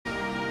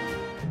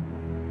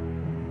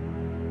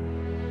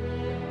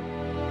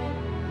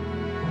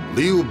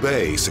Liu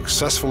Bei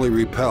successfully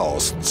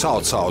repels Cao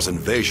Cao's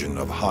invasion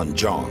of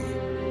Hanzhong.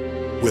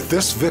 With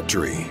this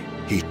victory,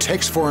 he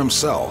takes for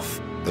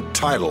himself the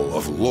title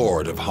of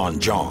Lord of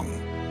Hanzhong.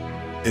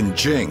 In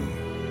Jing,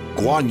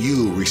 Guan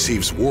Yu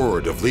receives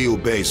word of Liu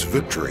Bei's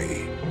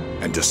victory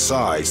and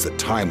decides the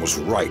time was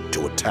right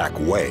to attack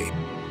Wei.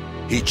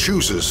 He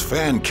chooses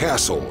Fan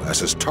Castle as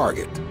his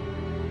target.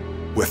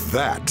 With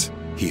that,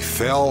 he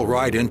fell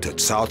right into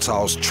Cao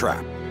Cao's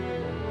trap.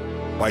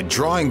 By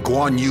drawing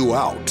Guan Yu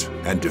out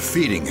and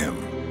defeating him,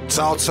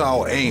 Cao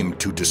Cao aimed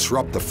to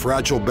disrupt the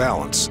fragile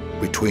balance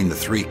between the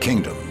three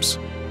kingdoms.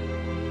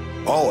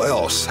 All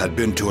else had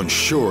been to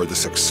ensure the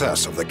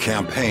success of the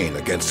campaign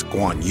against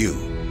Guan Yu.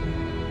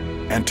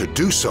 And to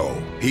do so,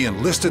 he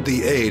enlisted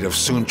the aid of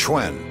Sun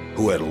Quan,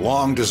 who had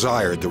long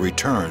desired the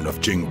return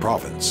of Jing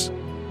province.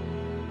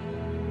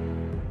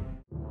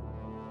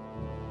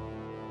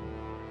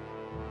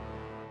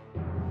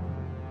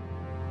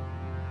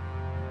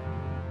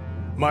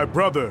 My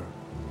brother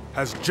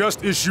has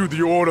just issued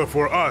the order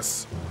for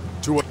us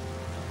to...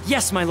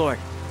 Yes, my lord.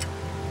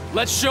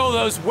 Let's show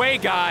those Wei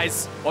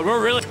guys what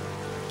we're really...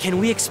 Can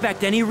we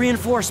expect any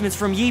reinforcements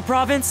from Yi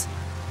province?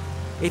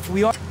 If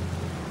we are...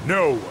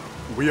 No,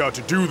 we are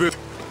to do this,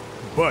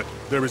 but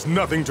there is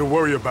nothing to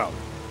worry about.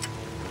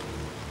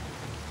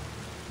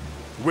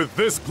 With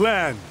this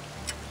plan...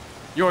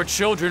 Your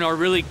children are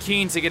really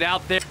keen to get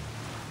out there.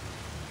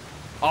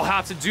 I'll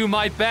have to do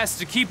my best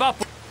to keep up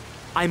with...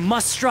 I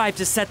must strive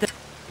to set the...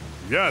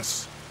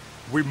 Yes,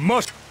 we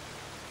must...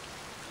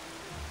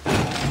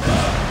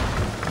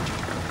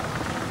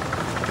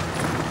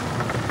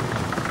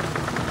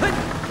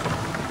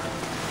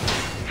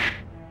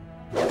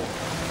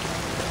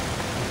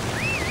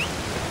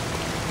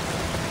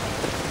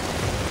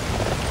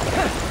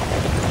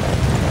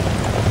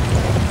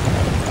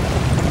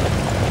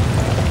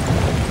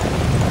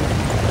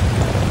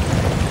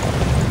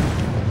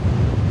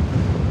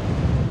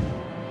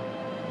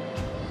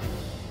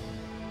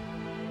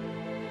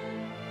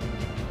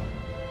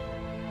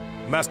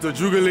 Master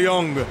Zhuge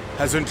Liang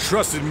has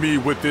entrusted me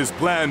with this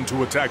plan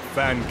to attack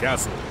Fan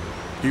Castle.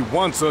 He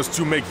wants us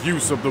to make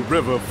use of the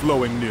river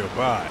flowing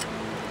nearby.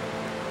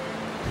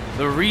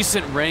 The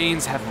recent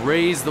rains have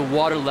raised the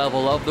water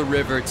level of the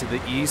river to the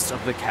east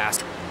of the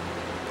castle.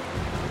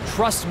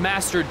 Trust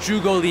Master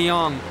Zhuge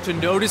Liang to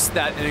notice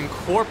that and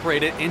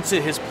incorporate it into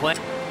his plan.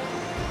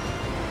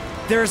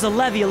 There is a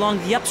levee along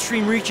the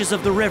upstream reaches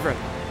of the river.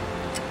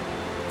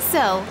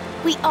 So,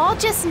 we all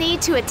just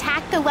need to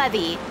attack the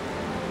levee.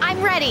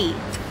 I'm ready.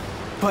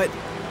 But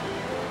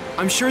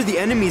I'm sure the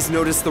enemies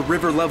notice the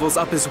river levels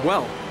up as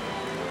well.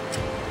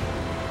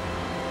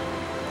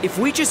 If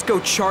we just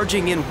go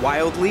charging in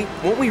wildly,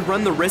 won't we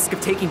run the risk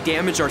of taking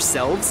damage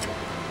ourselves?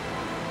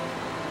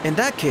 In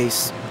that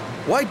case,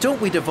 why don't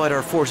we divide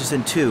our forces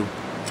in two?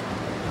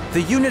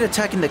 The unit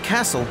attacking the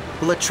castle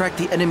will attract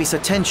the enemy's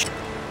attention.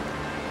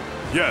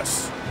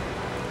 Yes,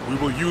 we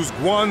will use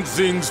Guan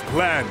Xing's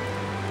plan.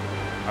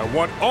 I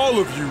want all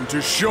of you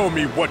to show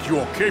me what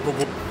you're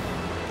capable of.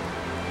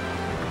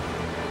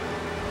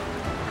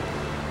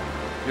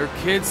 Your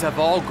kids have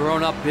all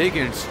grown up big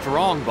and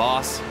strong,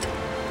 boss.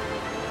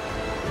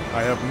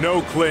 I have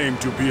no claim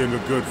to being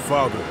a good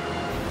father,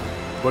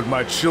 but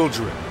my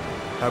children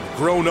have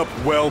grown up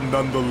well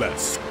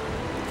nonetheless.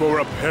 For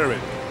a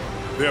parent,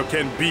 there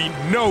can be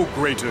no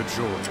greater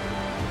joy.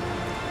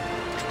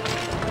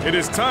 It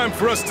is time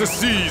for us to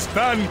seize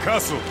Fan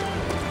Castle.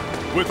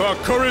 With our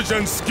courage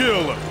and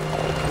skill,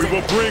 we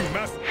will bring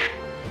mass...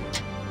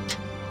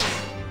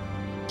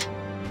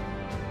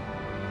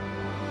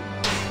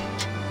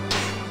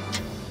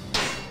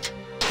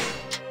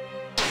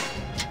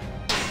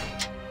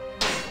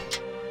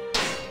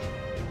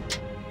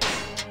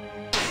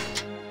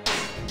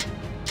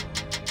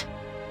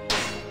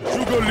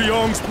 Zhuge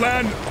Liang's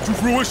plan to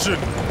fruition.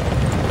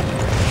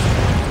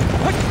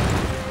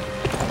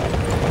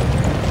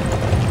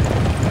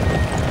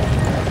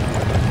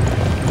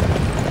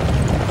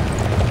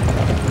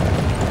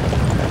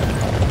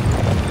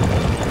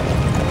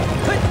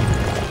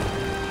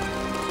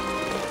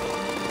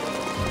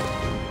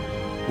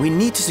 We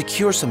need to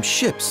secure some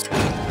ships.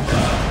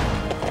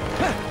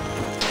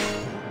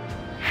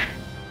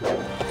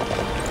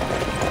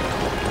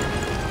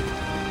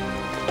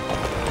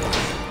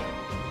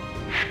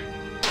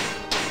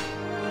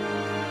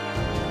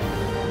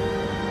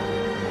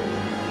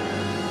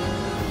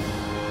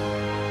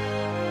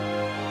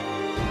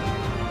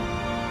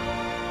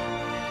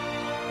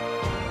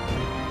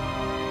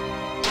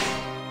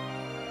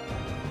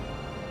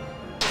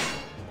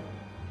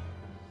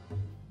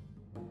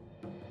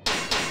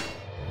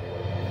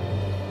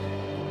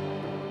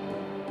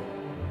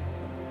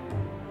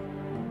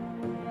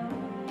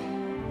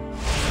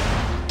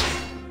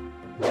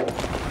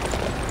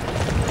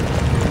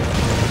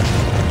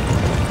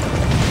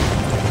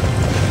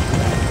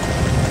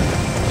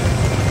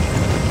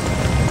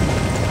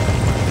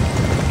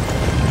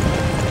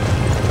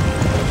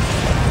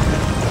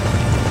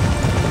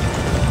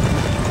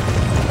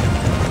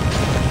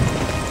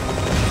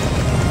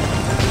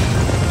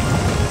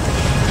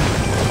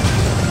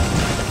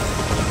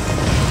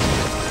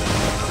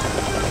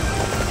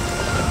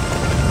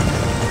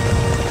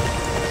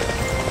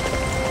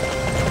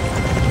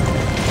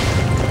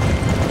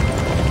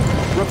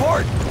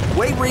 Report!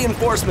 Wei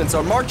reinforcements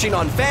are marching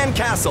on Fan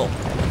Castle.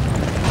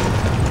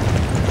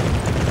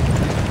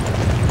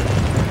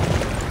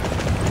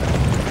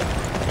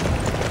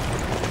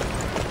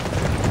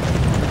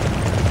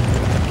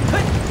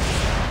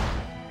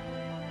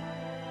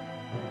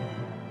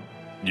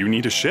 You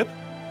need a ship?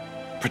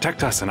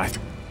 Protect us and I...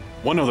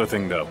 One other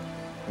thing, though.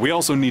 We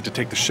also need to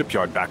take the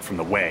shipyard back from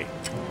the Wei.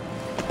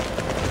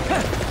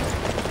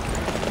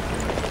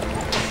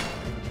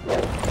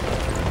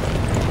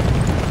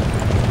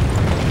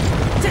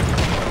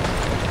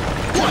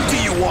 What do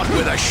you want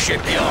with a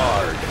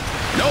shipyard?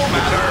 No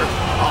matter,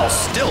 I'll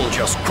still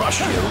just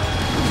crush you.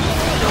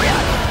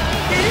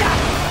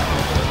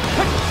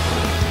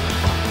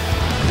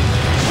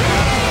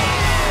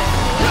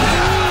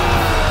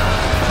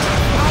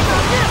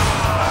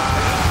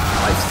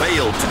 I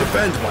failed to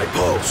defend my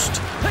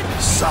post.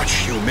 Such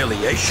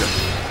humiliation.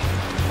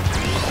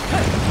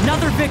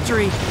 Another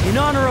victory in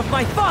honor of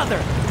my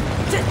father!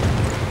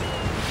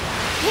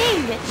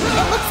 King, it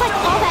looks like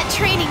all that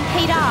training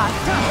paid off.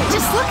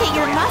 Just look at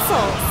your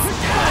muscles.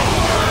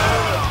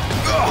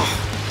 Ugh,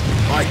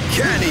 I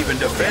can't even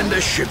defend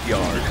a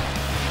shipyard.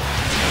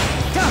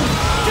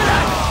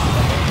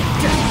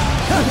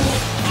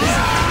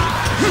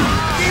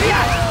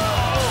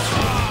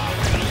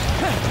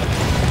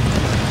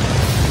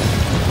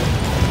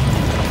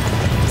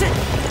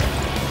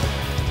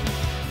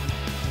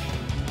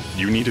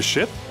 You need a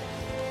ship?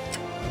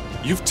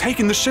 You've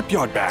taken the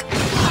shipyard back.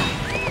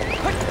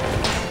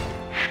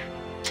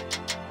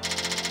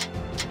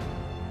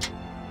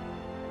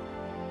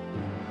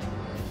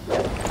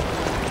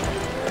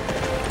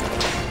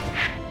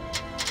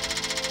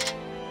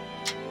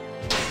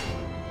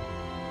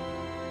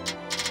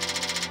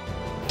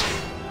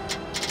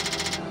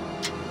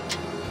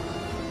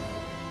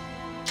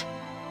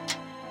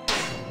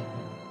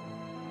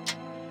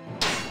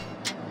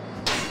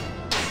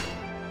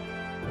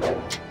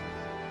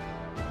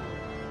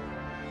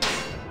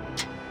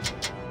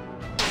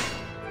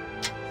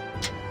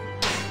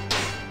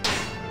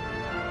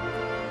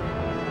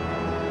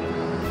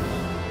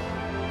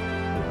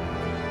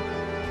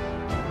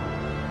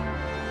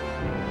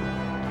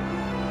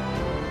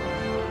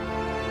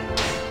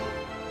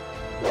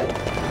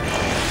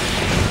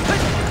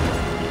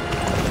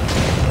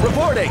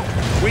 Reporting!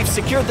 We've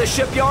secured the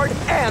shipyard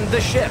and the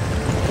ship.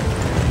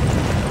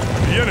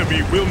 The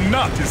enemy will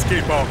not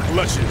escape our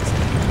clutches.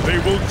 They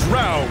will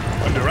drown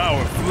under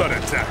our flood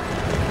attack.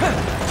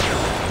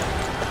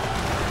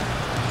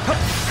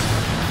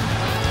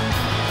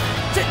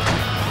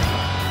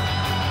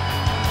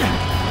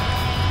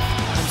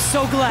 I'm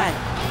so glad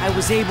I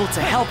was able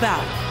to help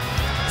out.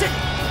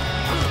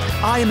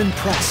 I am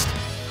impressed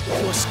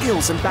with your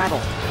skills in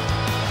battle.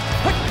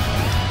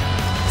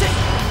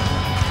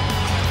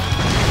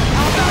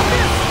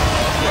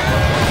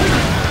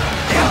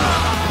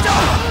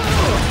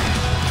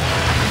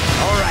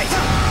 All right.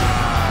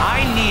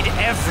 I need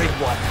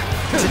everyone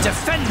to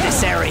defend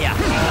this area.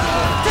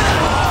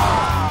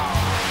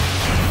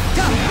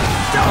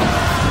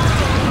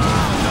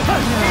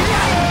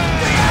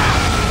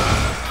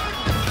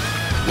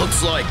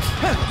 Looks like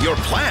your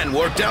plan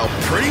worked out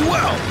pretty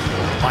well.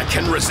 I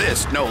can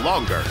resist no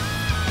longer.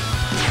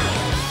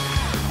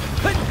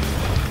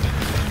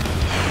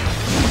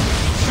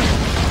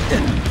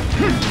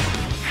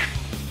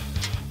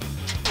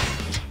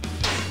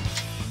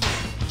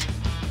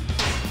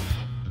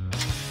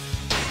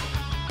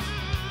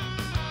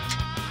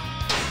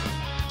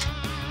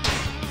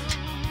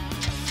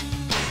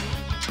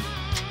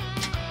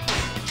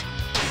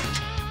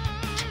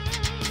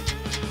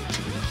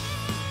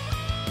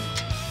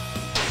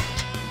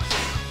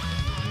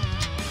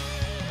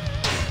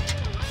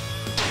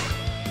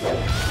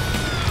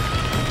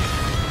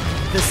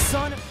 The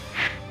son of...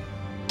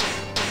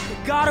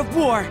 the god of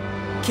war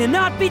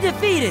cannot be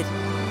defeated!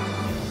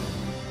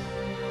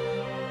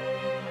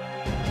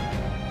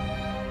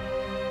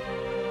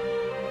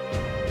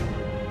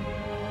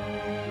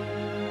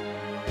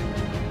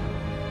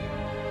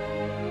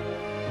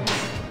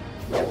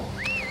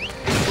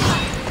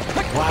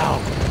 Wow,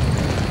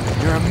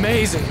 you're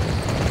amazing.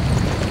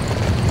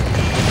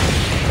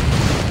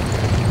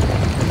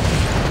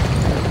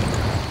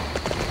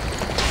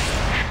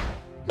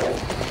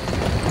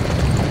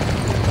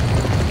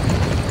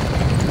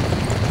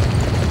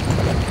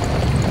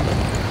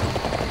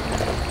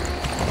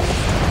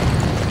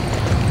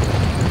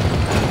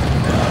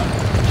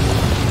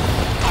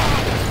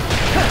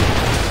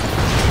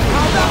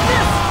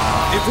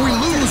 If we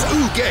lose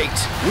Wu Gate,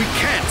 we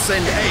can't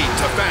send aid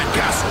to Fan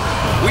Castle.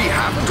 We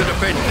have to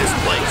defend this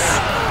place.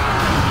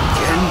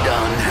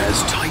 Gendan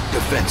has tight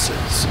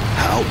defenses.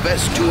 How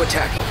best to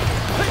attack it?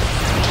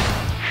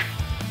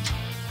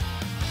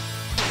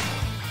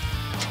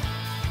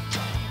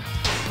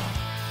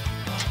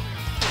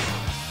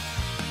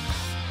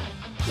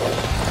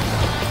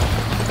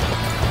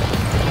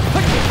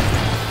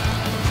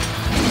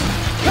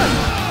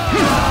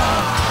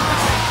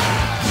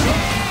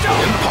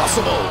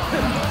 Impossible!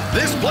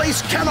 This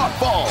place cannot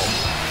fall!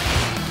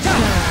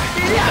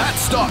 That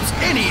stops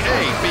any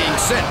aid being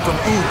sent from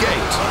Wu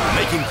Gate,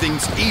 making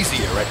things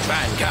easier at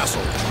Fan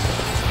Castle.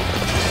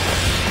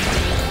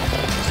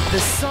 The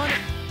son...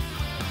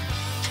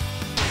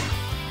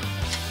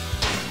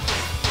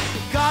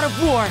 The god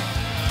of war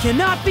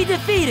cannot be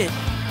defeated!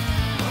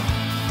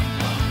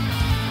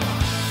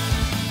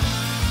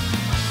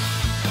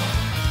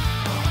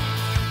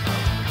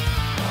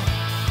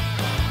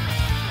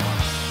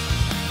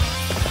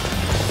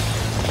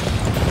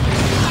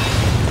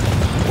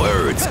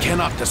 Words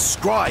cannot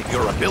describe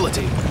your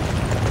ability.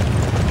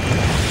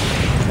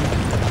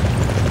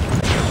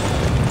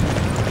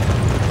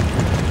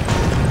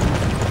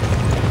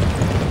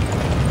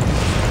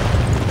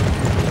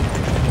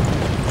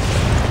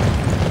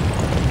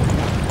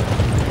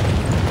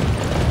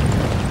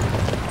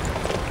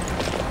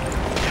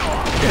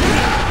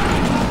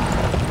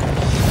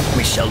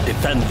 We shall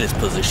defend this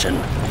position.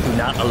 Do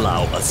not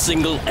allow a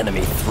single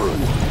enemy through.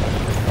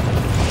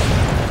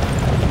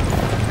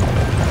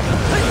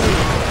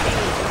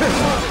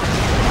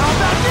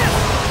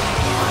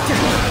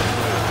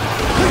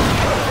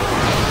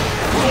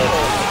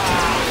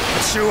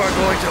 You are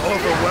going to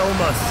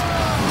overwhelm us.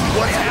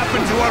 What's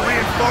happened to our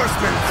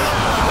reinforcements?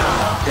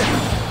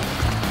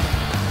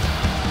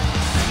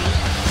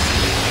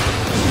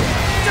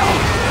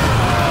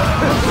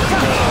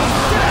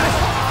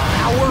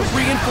 Our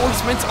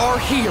reinforcements are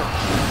here.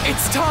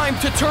 It's time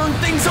to turn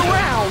things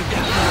around.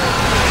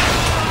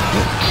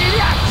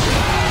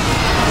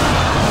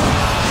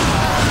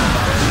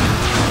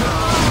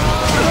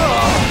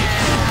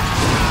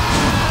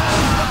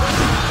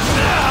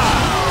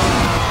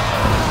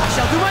 I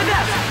shall do my best!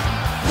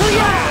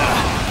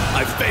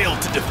 I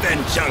failed to defend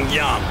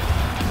Zhangyang.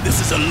 This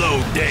is a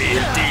low day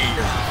indeed.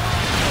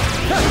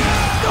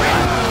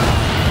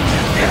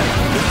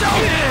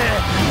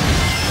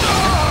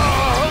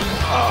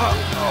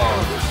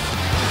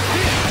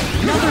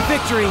 Another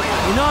victory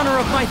in honor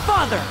of my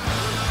father!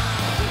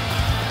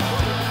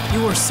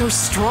 You are so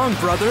strong,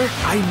 brother.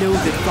 I know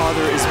that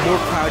Father is more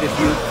proud of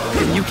you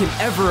than you can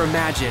ever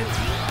imagine.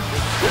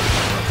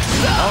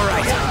 All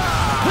right.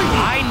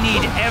 I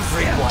need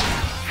everyone.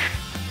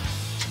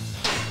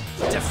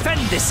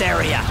 Defend this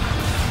area.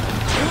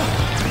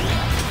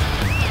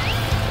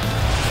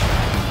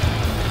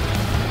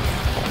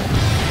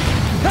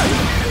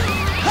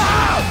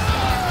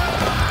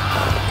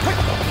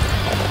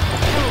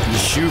 The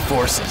Shu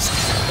forces,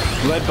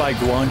 led by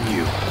Guan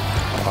Yu,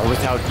 are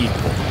without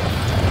equal.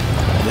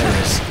 There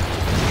is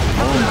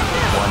only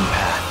one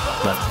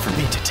path left for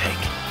me to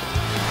take.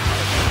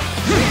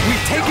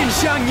 We've taken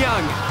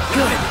Zhangyang!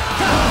 Good!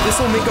 This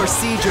will make our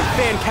siege of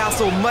Fan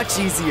Castle much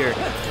easier.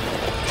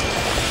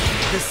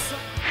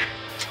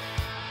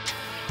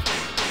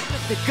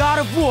 The god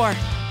of war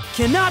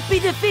cannot be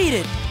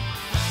defeated!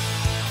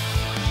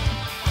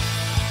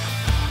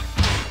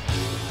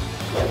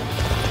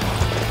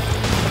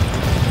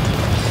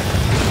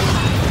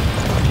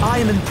 I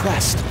am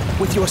impressed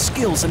with your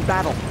skills in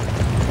battle.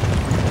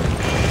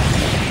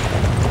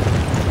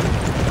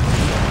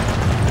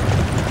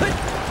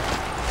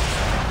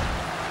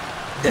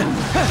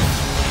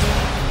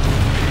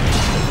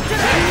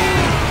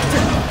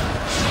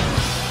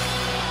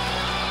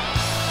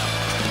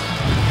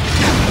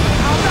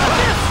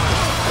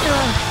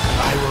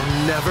 I will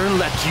never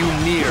let you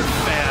near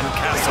Fan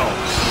Castle.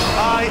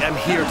 I am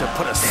here to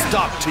put a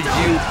stop to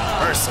you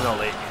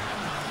personally.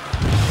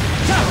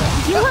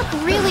 You look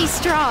really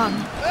strong,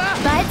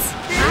 but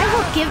I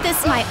will give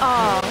this my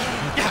all.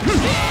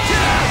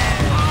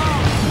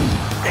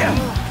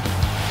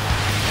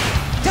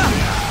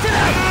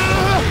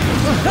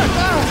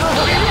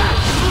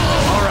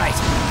 All right.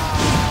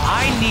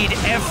 I need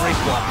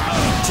everyone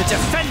to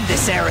defend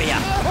this area.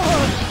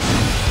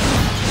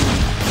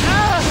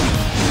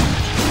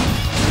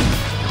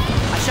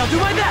 I shall do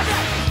my best.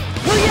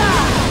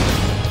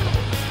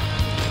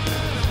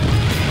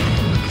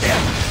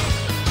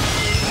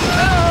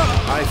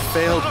 I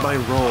failed my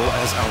role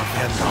as our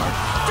vanguard.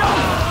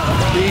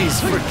 Please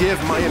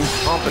forgive my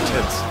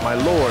incompetence, my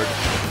lord.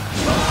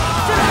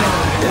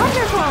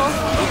 Wonderful!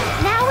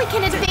 Now we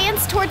can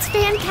advance towards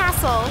Fan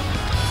Castle.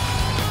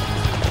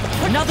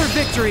 Another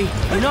victory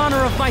in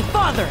honor of my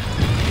father.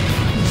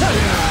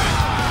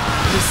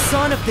 The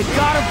son of the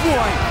god of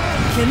war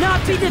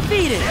cannot be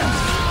defeated.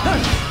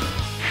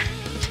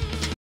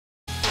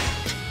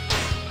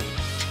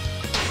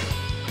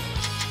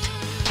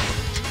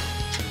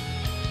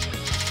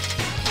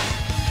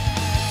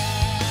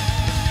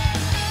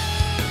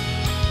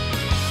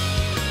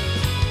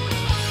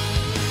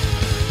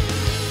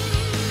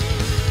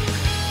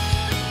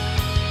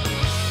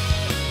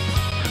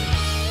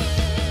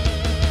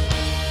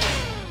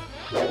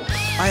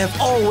 I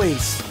have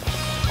always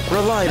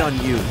relied on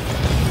you,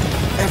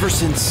 ever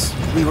since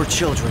we were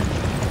children.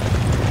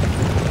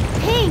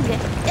 Ping,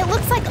 it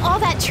looks like all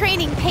that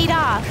training paid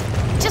off.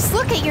 Just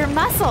look at your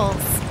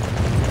muscles.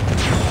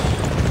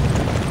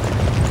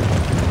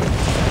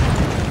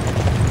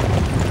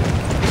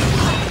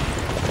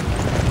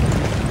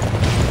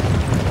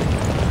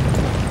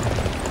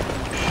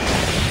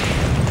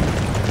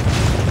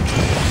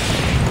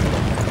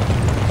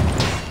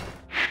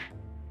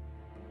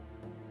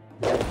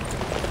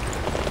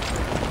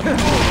 We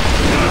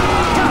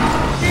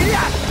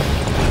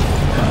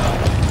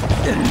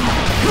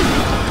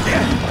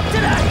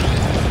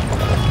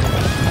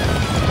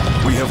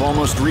have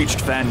almost reached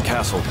Fan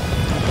Castle.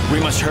 We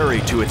must hurry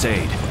to its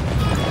aid.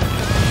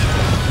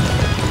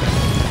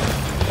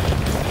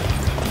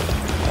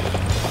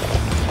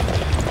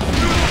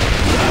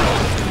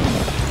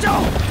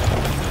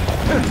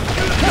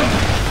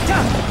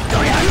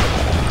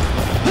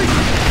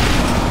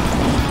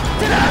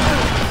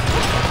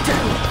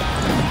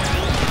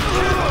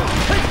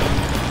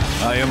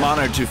 I am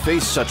honored to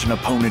face such an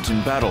opponent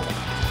in battle.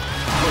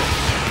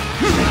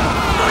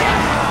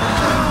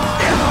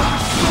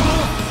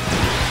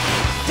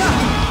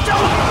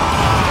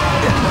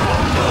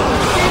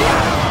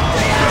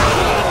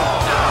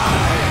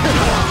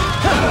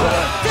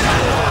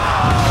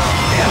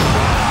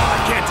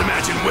 I can't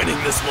imagine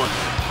winning this one.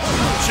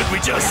 Should we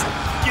just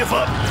give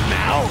up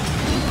now?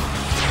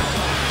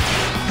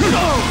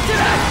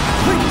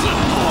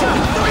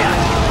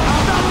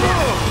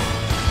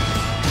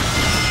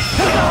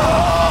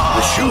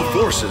 The Shu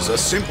forces are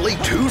simply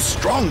too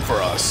strong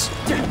for us.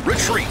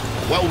 Retreat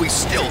while we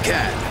still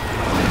can.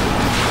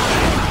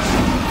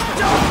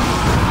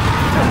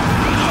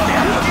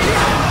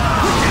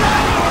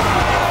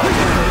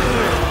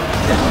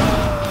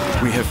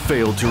 We have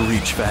failed to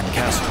reach Fan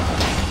Castle.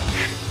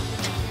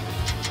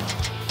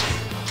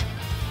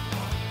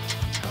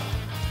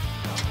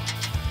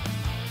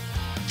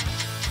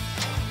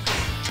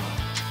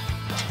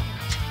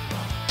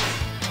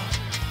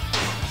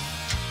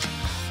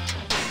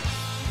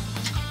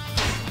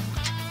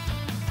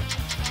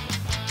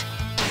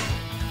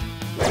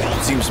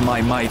 Seems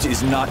my might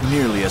is not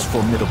nearly as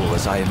formidable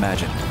as I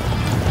imagined.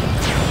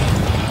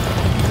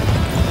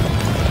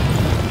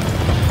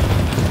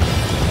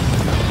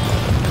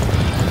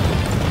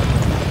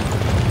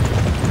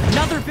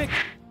 Another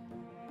victory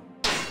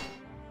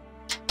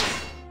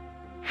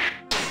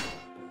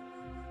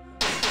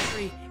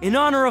in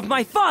honor of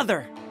my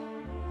father!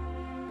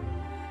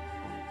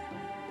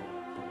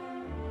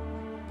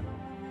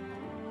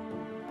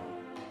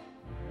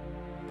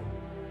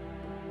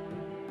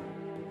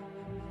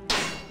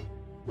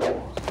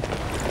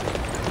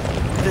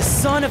 The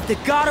son of the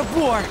god of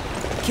war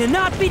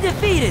cannot be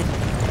defeated!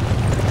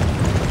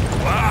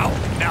 Wow,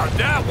 now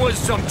that was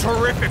some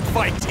terrific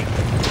fighting!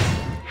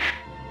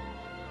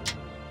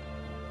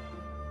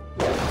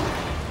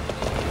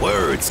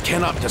 Words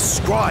cannot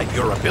describe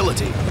your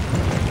ability.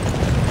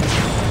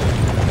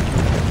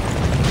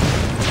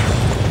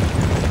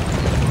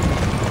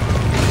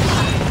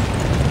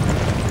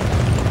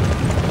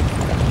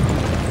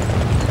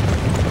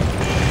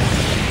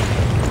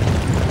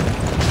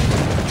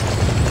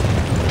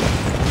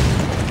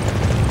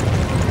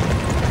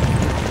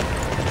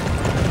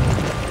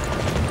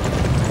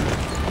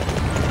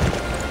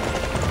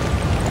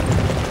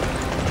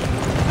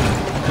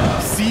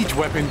 Siege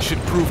weapons should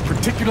prove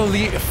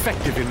particularly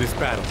effective in this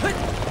battle.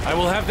 I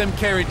will have them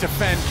carried to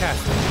Fan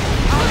Castle.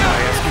 May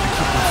I ask you to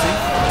keep them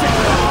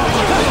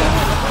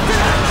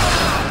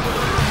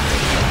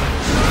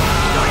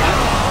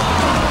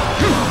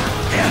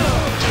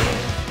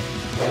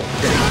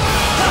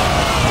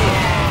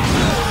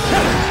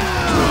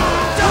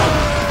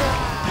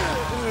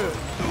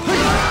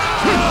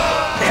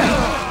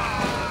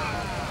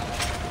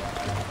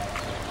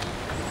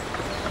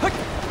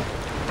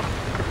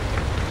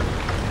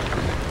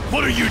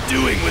What are you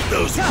doing with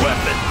those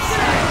weapons?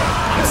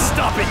 I'm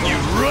stopping you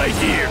right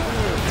here!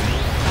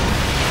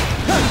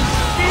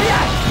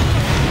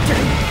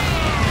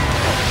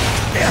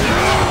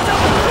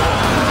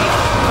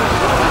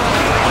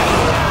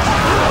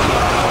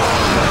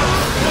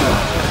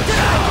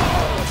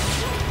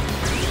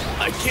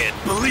 I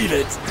can't believe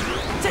it!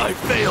 I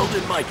failed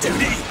in my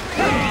duty!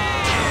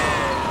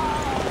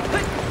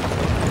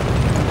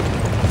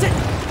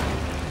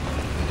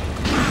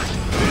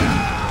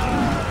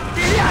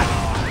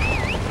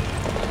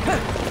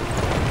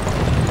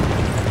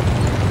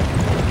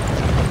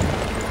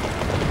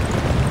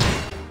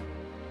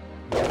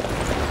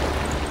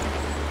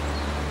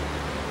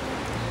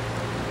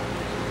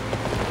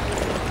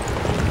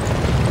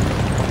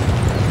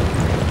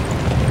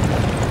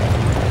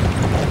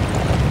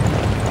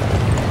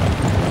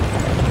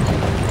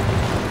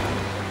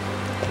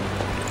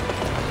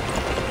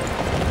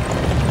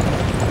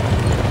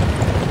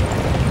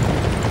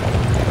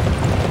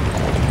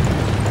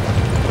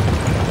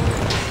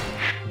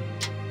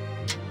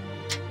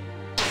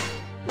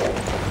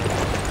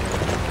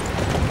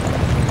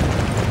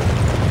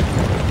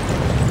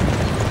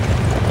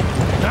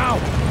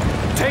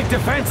 Take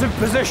defensive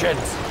positions!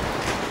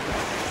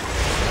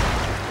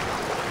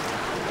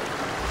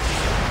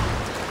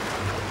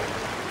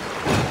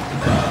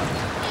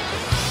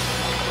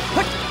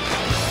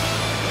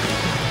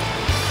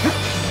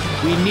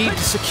 We need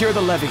to secure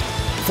the levee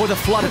for the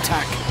flood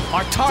attack.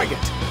 Our target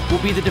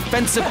will be the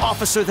defensive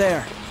officer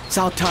there,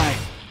 Cao Tai.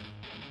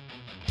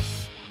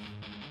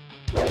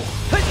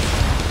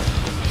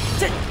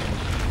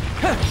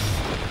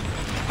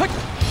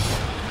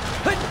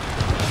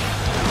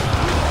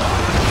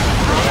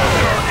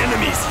 There are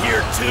enemies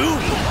here too?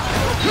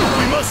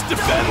 We must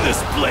defend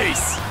this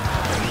place!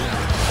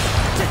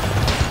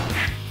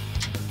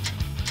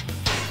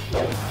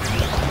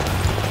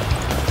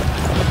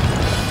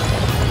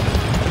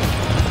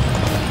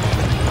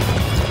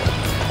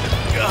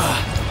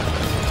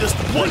 Just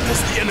what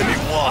does the enemy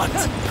want?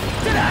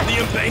 The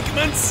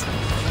embankments?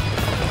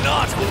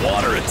 Not a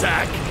water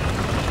attack!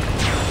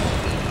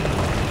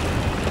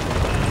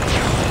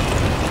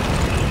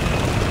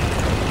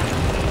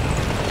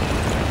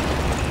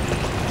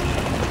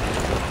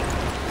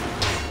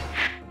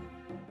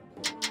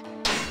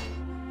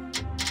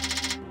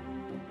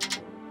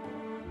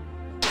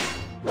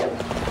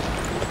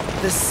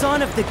 The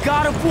son of the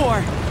god of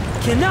war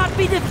cannot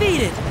be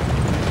defeated!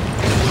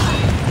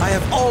 I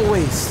have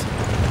always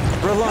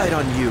relied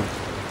on you,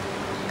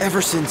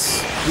 ever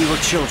since we were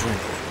children.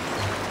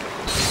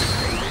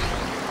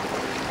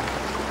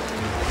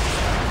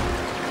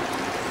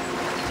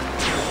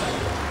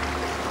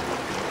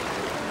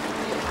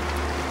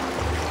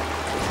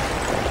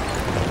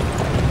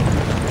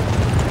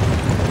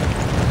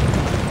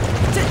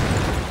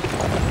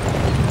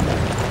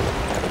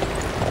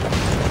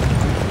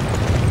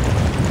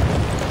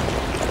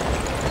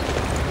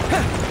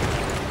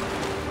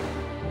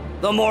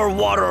 The more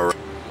water,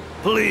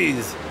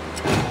 please.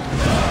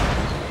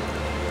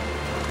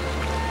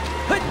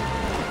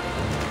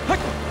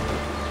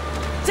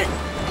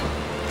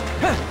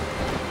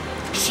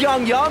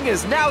 Xiangyang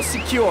is now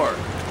secure.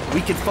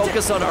 We can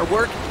focus on our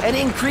work and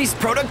increase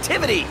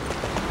productivity.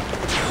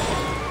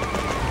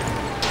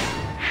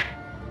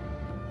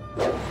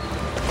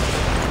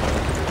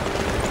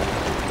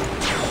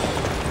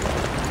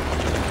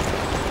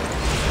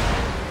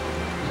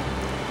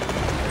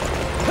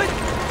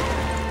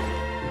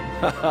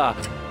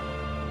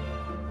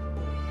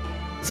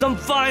 Some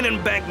fine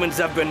embankments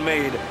have been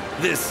made.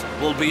 This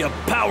will be a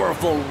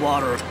powerful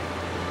water.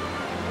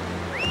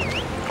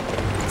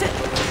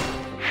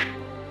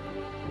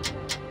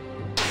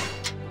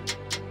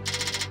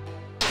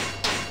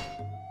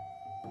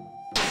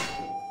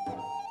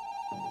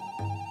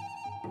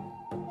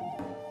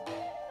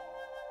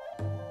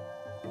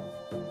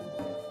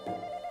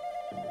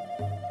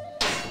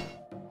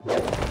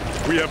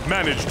 We have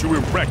managed to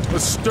erect a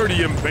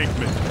sturdy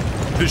embankment.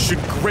 This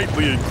should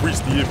greatly increase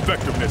the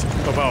effectiveness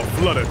of our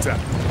flood attack.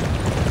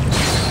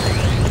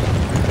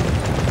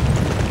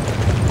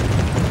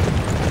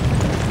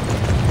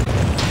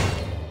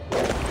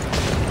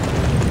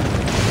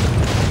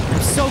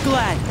 I'm so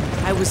glad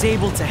I was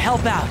able to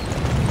help out.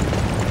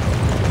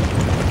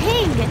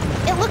 Ping,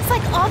 it looks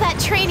like all that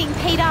training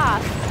paid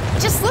off.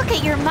 Just look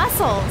at your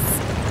muscles.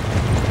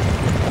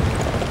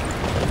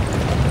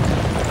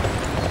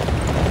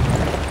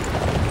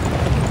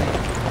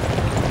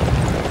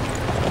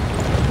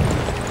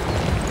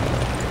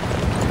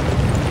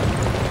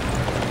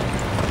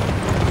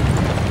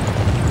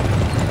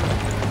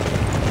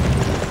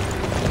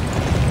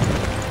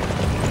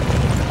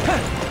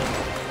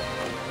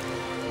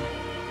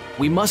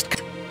 We must...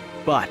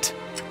 but...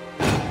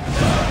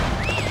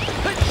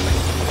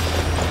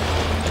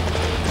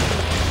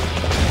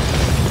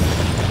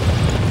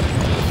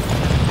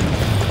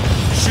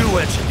 Shoe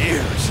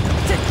engineers,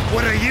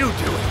 what are you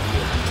doing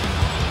here?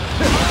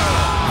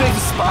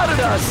 They've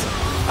spotted us!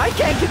 I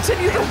can't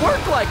continue to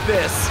work like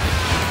this!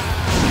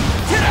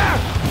 Get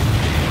out!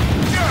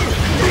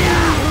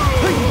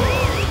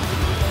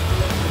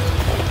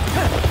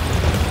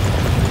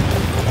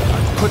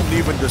 Couldn't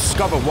even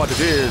discover what it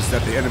is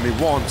that the enemy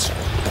wants.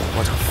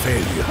 What a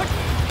failure.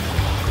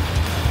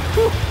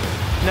 Whew.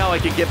 Now I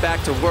can get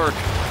back to work.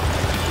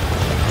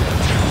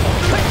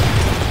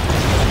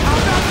 How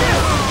about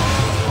this?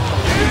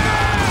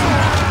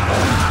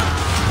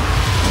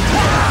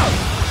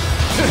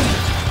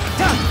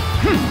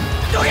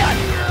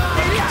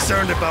 I'm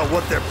concerned about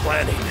what they're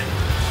planning,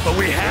 but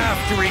we have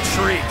to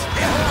retreat.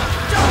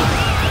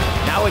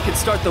 Now I can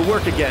start the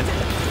work again.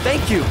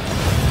 Thank you.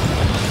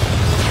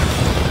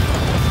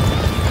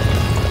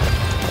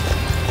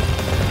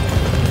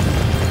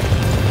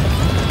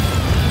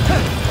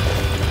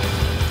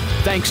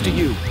 Thanks to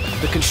you,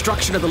 the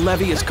construction of the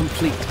levee is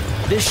complete.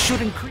 This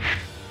should increase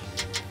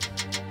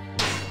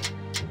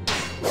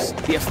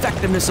the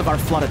effectiveness of our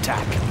flood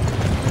attack.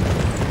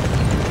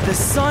 The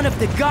son of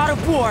the god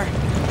of war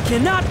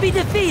cannot be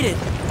defeated!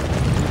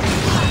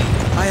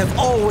 I have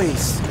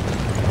always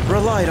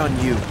relied on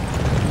you,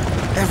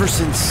 ever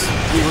since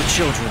we were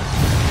children.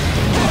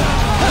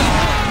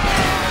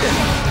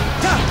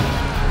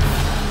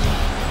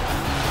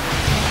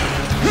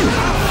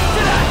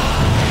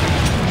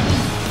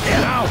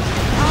 Now,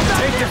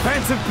 take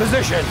defensive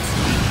positions.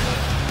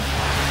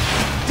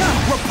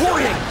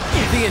 Reporting!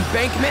 The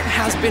embankment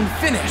has been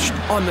finished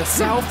on the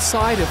south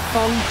side of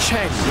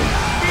Fengcheng.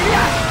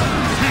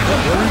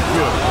 Very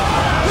good.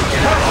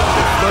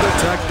 The flood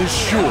attack is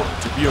sure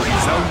to be a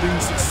resounding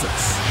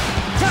success.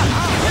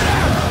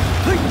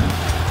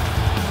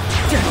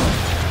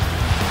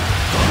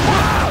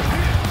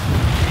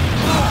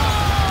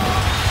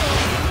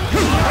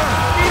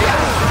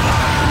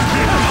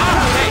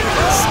 Hey,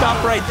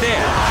 stop right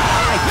there.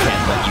 I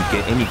Can't let you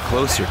get any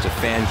closer to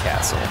Fan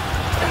Castle.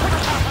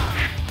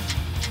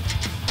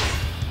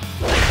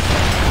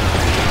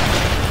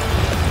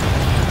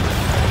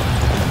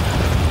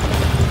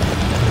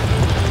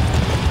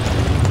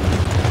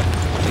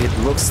 It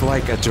looks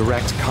like a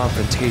direct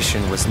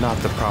confrontation was not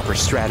the proper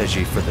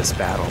strategy for this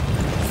battle.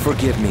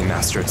 Forgive me,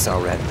 Master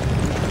Xiaoren.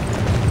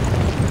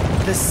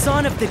 The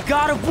son of the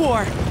god of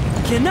war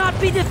cannot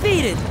be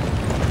defeated!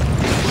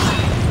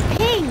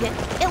 Ping!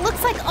 It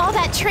looks like all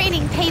that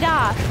training paid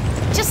off.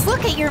 Just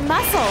look at your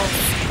muscles.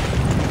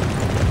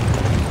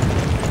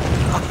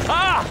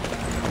 Aha!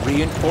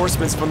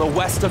 Reinforcements from the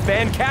west of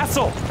Fan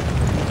Castle!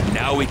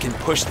 Now we can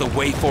push the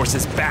Wei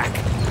forces back.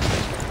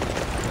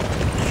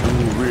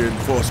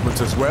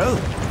 Reinforcements as well?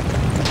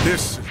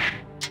 This is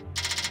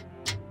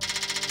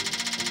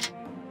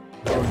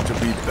going to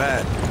be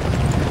bad.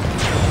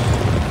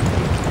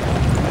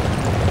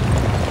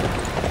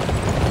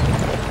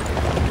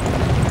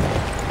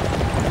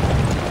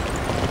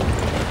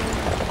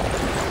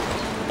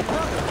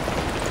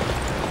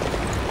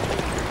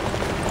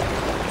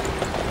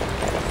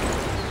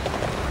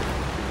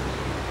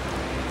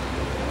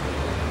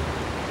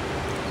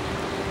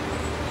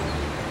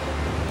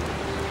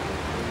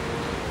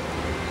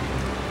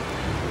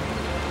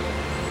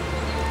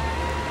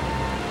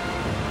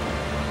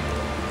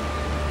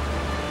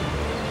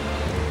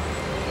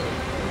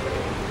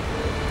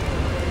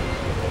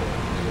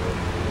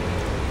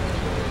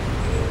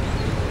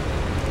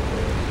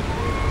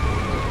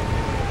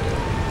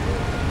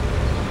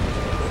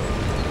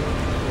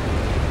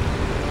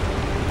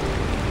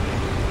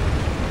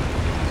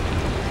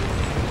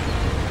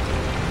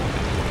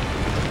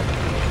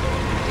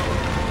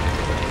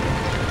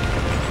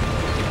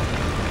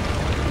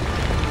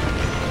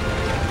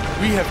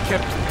 We have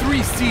kept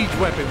 3 siege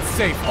weapons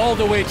safe all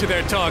the way to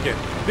their target.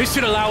 This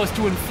should allow us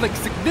to inflict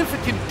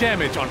significant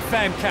damage on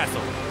Fan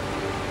Castle.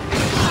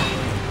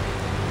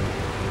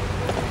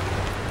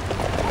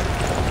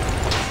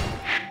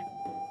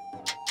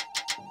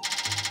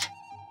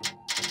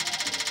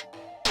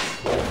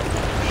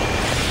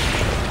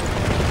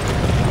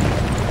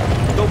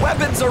 The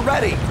weapons are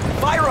ready!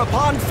 Fire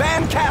upon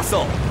Fan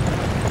Castle!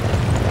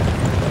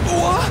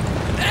 What?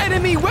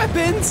 Enemy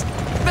weapons?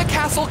 The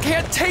castle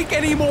can't take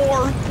any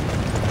more!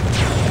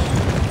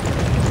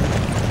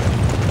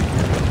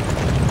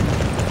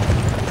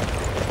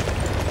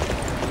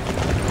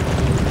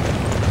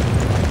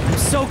 I'm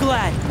so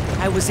glad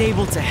I was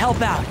able to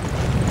help out.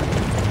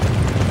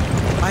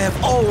 I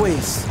have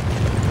always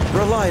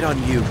relied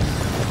on you,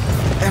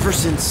 ever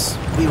since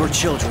we were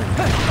children.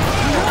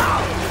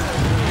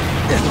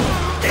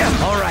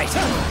 All right.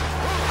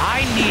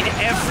 I need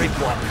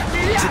everyone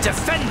to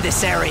defend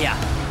this area.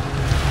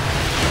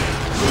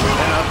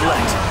 Cannot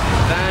let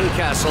Fan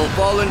Castle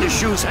fall into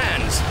Shu's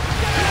hands.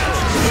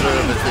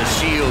 Serve as the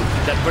shield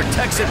that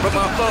protects it from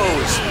our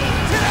foes.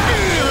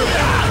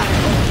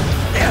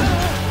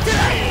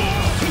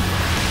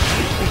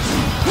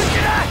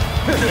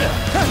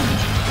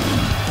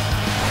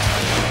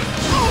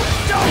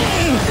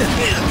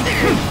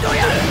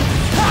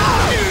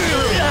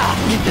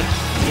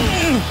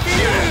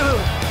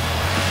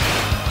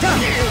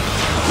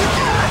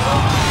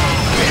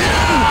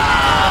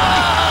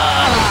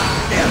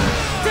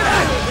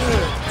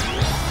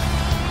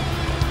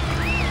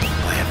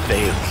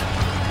 Failed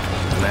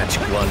to match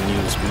Guan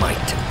Yu's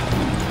might.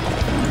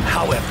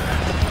 However,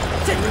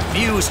 they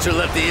refuse to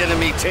let the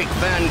enemy take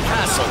Fan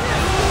Castle.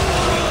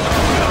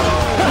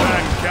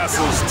 Fan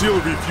Castle still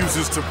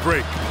refuses to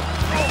break.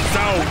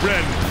 Zhao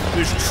Ren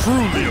is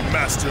truly a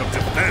master of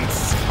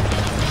defense.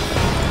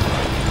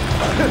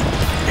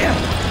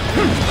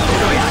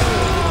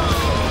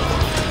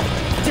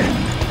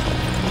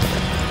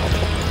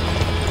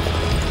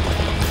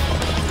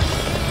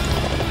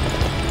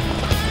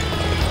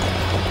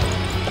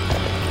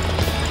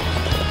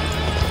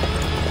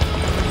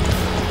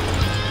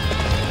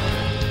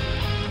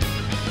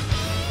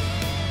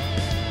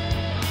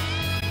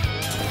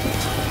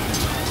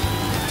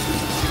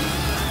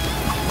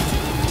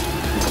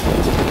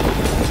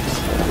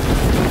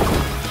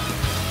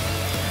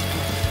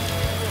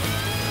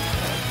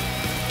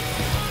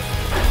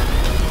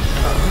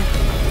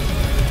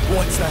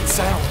 What's that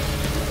sound?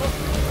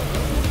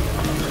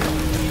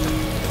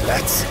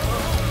 Let's...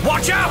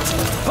 Watch out!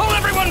 Pull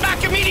everyone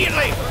back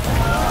immediately!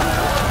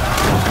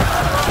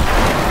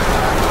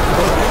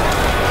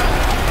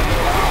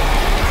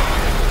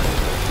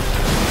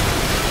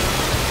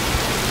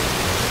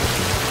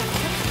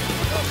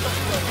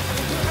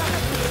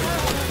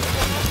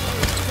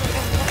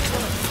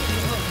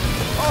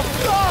 Oh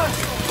God!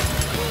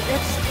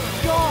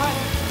 It's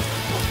gone!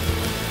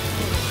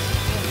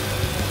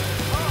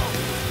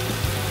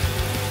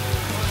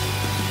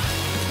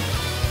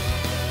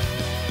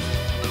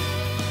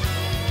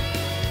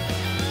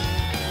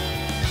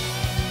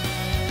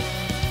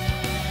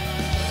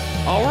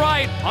 All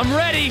right, I'm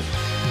ready.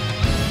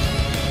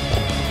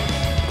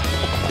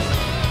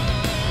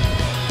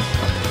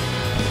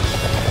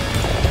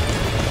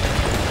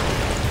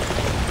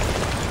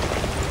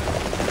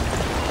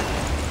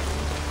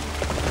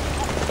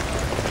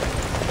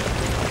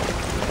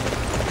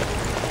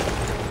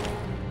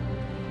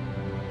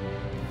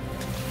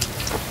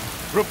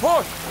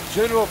 Report!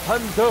 General Pan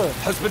De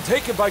has been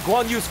taken by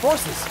Guan Yu's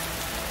forces.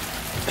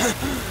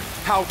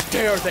 How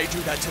dare they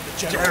do that to the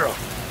general? General,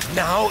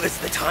 now is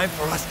the time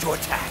for us to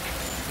attack.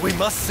 We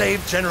must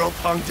save General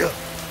Pang De,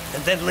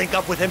 and then link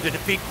up with him to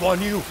defeat Guan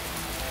Yu.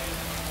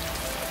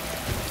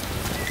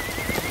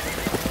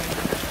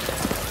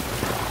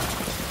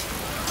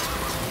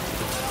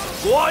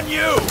 Guan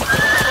Yu!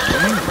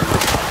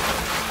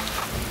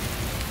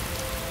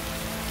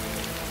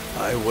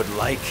 I would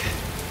like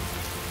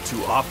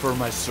to offer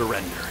my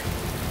surrender.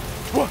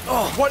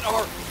 What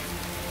are...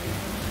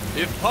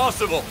 If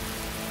possible,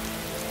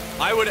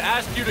 I would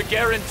ask you to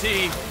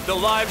guarantee the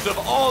lives of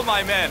all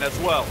my men as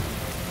well.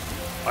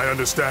 I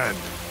understand.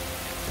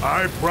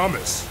 I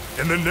promise,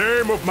 in the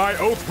name of my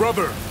oath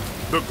brother,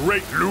 the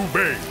great Liu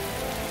Bei.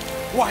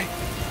 Why,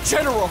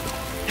 General,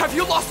 have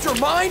you lost your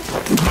mind?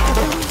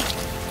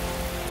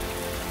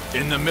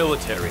 In the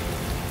military,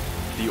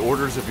 the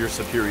orders of your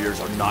superiors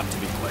are not to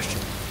be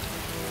questioned.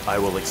 I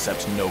will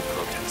accept no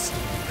protest.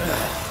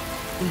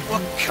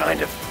 What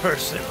kind of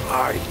person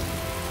are you?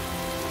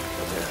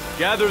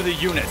 Gather the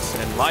units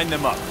and line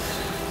them up.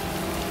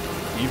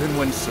 Even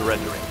when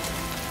surrendering,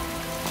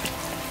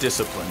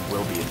 discipline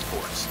will be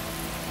enforced.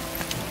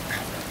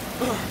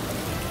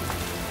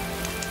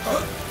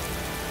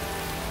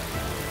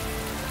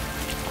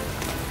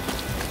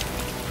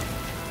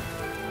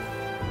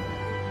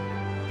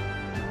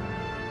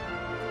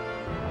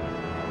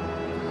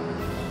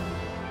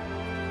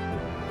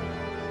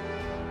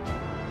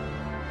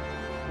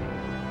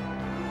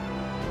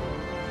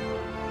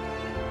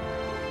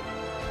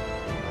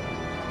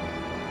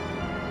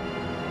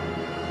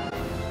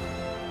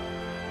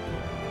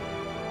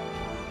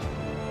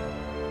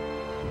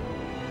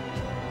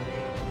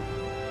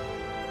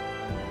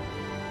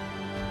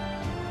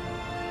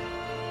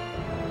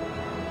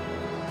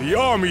 The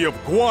army of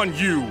Guan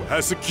Yu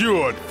has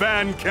secured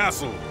Fan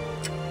Castle.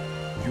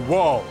 You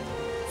all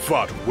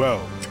fought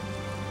well.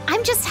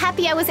 I'm just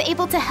happy I was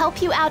able to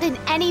help you out in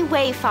any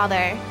way,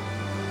 Father.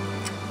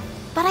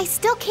 But I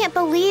still can't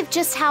believe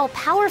just how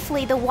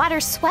powerfully the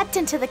water swept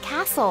into the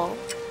castle.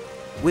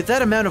 With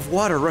that amount of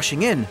water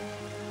rushing in,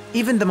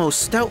 even the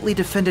most stoutly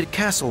defended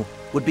castle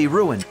would be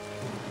ruined.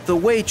 The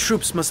Wei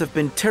troops must have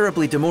been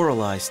terribly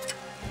demoralized.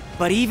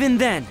 But even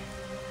then,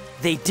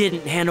 they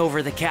didn't hand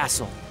over the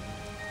castle.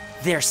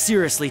 They're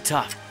seriously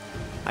tough.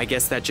 I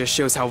guess that just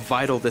shows how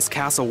vital this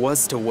castle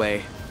was to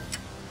Wei.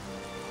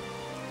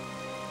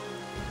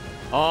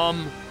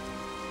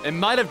 It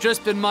might have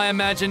just been my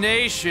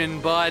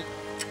imagination, but...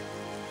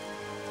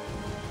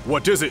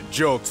 What is it,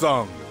 Zhou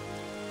Zhang?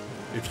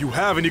 If you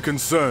have any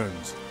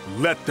concerns,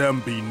 let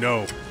them be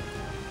known.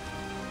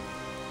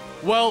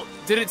 Well,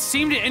 did it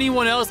seem to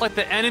anyone else like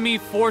the enemy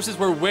forces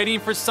were waiting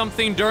for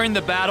something during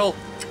the battle?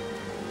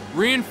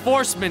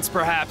 Reinforcements,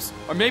 perhaps,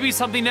 or maybe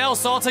something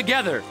else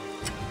altogether.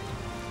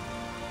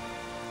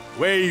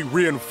 Wei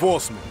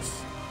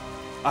reinforcements.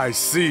 I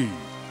see.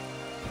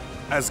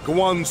 As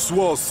Guan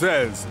Suo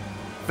says,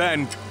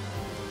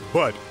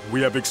 but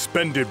we have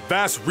expended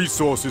vast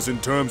resources in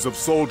terms of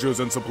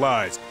soldiers and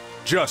supplies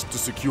just to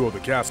secure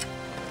the castle.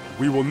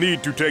 We will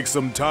need to take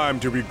some time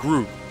to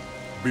regroup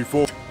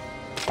before...